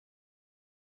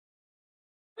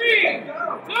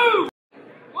2,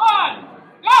 1,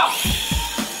 go!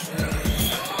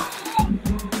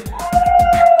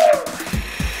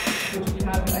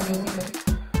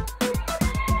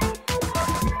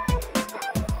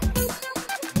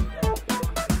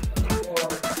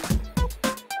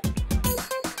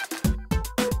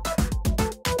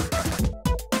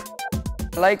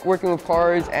 I like working with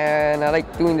cars and I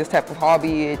like doing this type of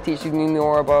hobby. It teaches me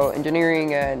more about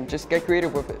engineering and just get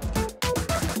creative with it.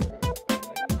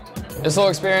 This whole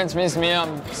experience means to me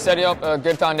I'm setting up a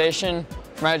good foundation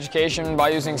for my education by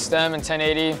using STEM and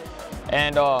 1080.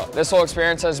 And this whole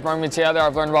experience has brought me together.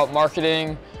 I've learned about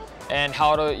marketing and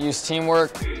how to use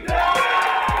teamwork.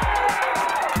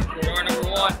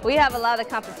 We have a lot of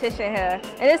competition here,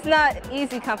 and it's not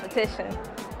easy competition.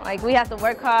 Like, we have to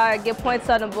work hard, get points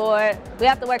on the board. We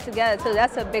have to work together, too.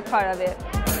 That's a big part of it.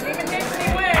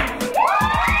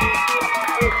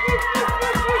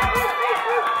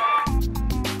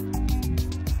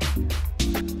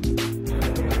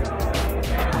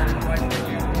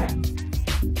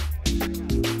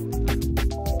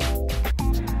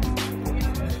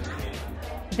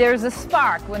 There's a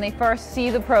spark when they first see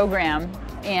the program,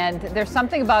 and there's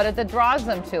something about it that draws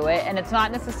them to it, and it's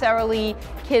not necessarily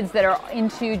kids that are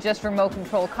into just remote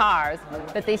control cars,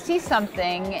 but they see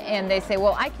something and they say,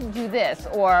 well, I can do this,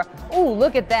 or, ooh,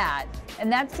 look at that.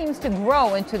 And that seems to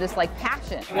grow into this like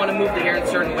passion. You want to move the hair in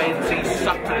certain ways so you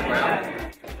suck to the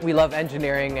ground. We love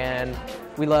engineering and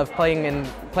we love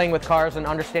playing with cars and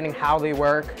understanding how they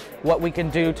work, what we can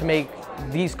do to make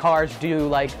these cars do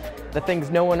like the things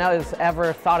no one else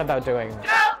ever thought about doing.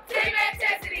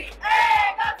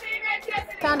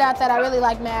 I found out that I really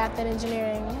like math and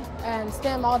engineering and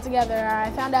STEM altogether.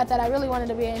 I found out that I really wanted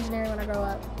to be an engineer when I grow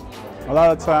up. A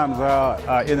lot of times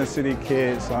our inner city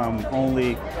kids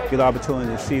only get the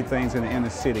opportunity to see things in the inner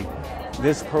city.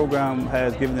 This program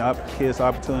has given the kids the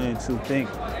opportunity to think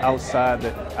outside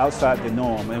the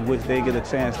norm, in which they get a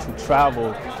chance to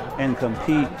travel and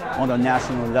compete on a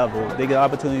national level. They get an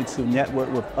opportunity to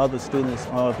network with other students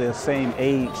of their same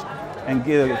age and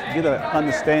get an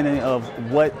understanding of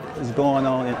what is going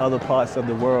on in other parts of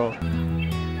the world.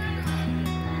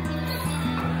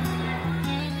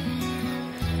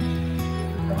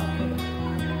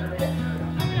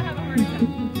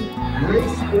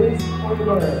 Race is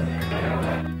over.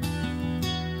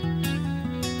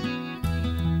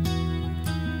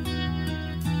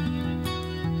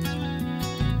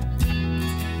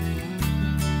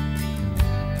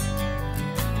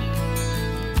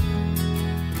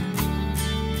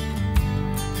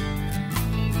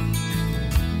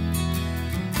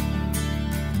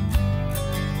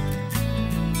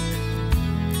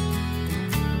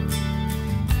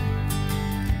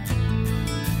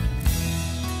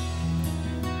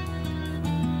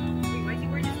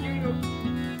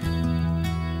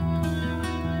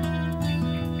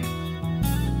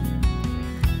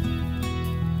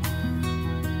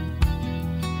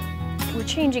 We're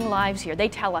changing lives here. They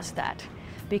tell us that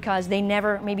because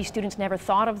maybe students never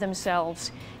thought of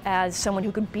themselves as someone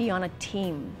who could be on a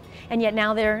team. And yet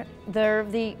now they're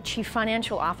the chief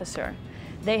financial officer.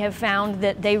 They have found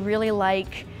that they really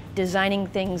like designing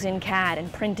things in CAD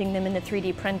and printing them in the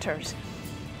 3D printers.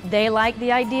 They like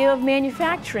the idea of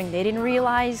manufacturing. They didn't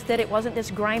realize that it wasn't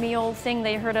this grimy old thing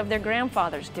they heard of their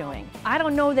grandfathers doing. I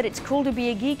don't know that it's cool to be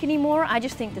a geek anymore. I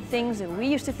just think the things that we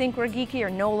used to think were geeky are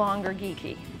no longer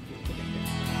geeky.